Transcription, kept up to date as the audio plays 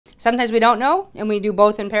sometimes we don't know, and we do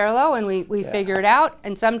both in parallel, and we figure it out.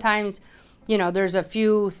 And sometimes, you know, there's a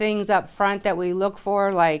few things up front that we look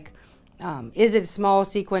for, like, is it a small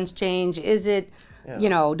sequence change? Is it, you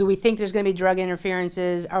know, do we think there's going to be drug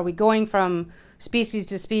interferences? Are we going from species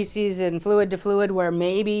to species and fluid to fluid where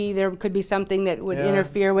maybe there could be something that would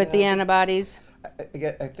interfere with the antibodies?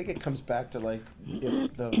 I think it comes back to, like,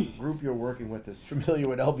 if the group you're working with is familiar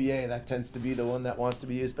with LBA, that tends to be the one that wants to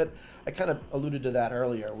be used. But I kind of alluded to that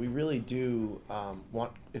earlier. We really do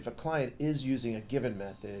want, if a client is using a given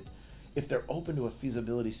method, if they're open to a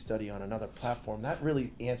feasibility study on another platform, that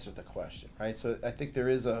really answers the question, right? So I think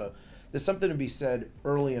there's something to be said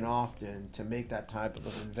early and often to make that type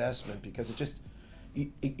of investment, because it just,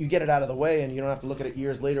 you get it out of the way, and you don't have to look at it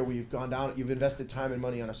years later where you've invested time and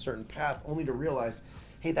money on a certain path, only to realize,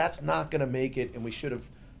 hey, that's not going to make it, and we should have,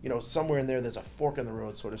 you know, somewhere in there's a fork in the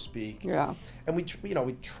road, so to speak. Yeah. And we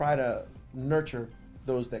try to nurture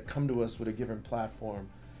those that come to us with a given platform,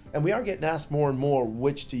 and we are getting asked more and more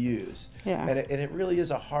which to use. Yeah. And it really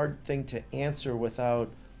is a hard thing to answer without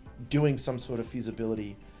doing some sort of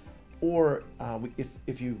feasibility. Or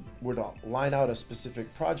if you were to line out a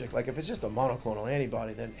specific project, like if it's just a monoclonal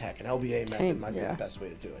antibody, then heck, an LBA method might be the best way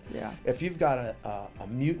to do it. Yeah. If you've got a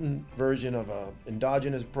mutant version of a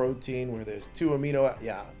endogenous protein where there's 2 amino,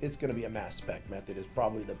 it's going to be a mass spec method is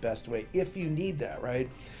probably the best way if you need that, right?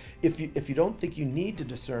 If you don't think you need to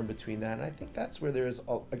discern between that, and I think that's where there's,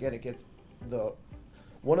 again, it gets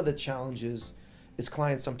one of the challenges is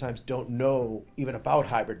clients sometimes don't know even about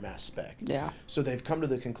hybrid mass spec. Yeah. So they've come to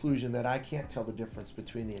the conclusion that I can't tell the difference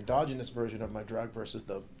between the endogenous version of my drug versus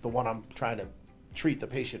the one I'm trying to treat the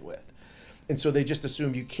patient with. And so they just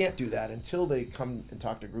assume you can't do that until they come and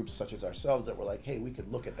talk to groups such as ourselves that were like, hey, we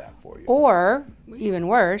could look at that for you. Or, even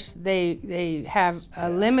worse, they have a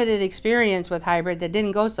limited experience with hybrid that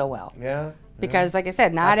didn't go so well. Yeah. Because, like I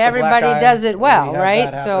said, not everybody does it well,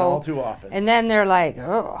 right? So all too often. And then they're like,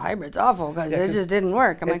 "Oh, hybrid's awful because it just didn't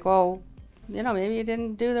work." I'm like, "Well, you know, maybe you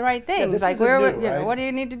didn't do the right thing." This like, isn't new, you know, right? what do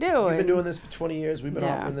you need to do? We've been doing this for 20 years. We've been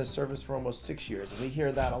Yeah. offering this service for almost 6 years, and we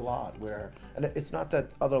hear that a lot. And it's not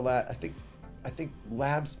that other I think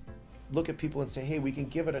labs look at people and say, "Hey, we can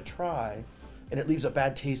give it a try," and it leaves a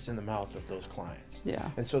bad taste in the mouth of those clients. Yeah.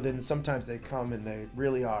 And so then sometimes they come and they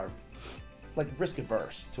really are like risk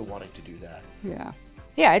averse to wanting to do that. Yeah.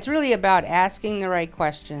 Yeah, it's really about asking the right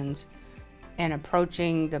questions and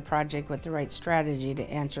approaching the project with the right strategy to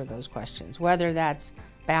answer those questions, whether that's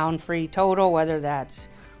bound-free total, whether that's,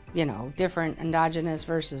 you know, different endogenous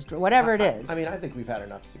versus whatever it is. I mean, I think we've had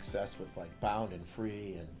enough success with like bound and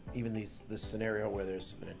free, and even this scenario where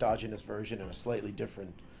there's an endogenous version and a slightly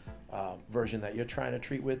different version that you're trying to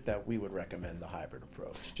treat with, that we would recommend the hybrid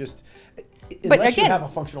approach. Just unless you have a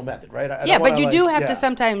functional method, right? But you do have to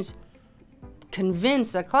sometimes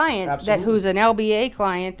convince a client that who's an LBA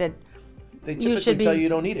client that they typically tell you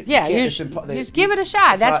don't need it. Yeah, just give it a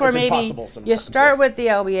shot. That's where maybe you start with the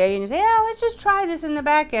LBA and you say, "Yeah, let's just try this in the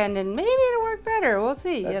back end, and maybe it'll work better. We'll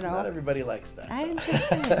see." You know, not everybody likes that. I'm just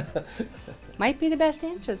saying. Might be the best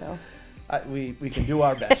answer, though. We can do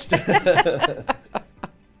our best.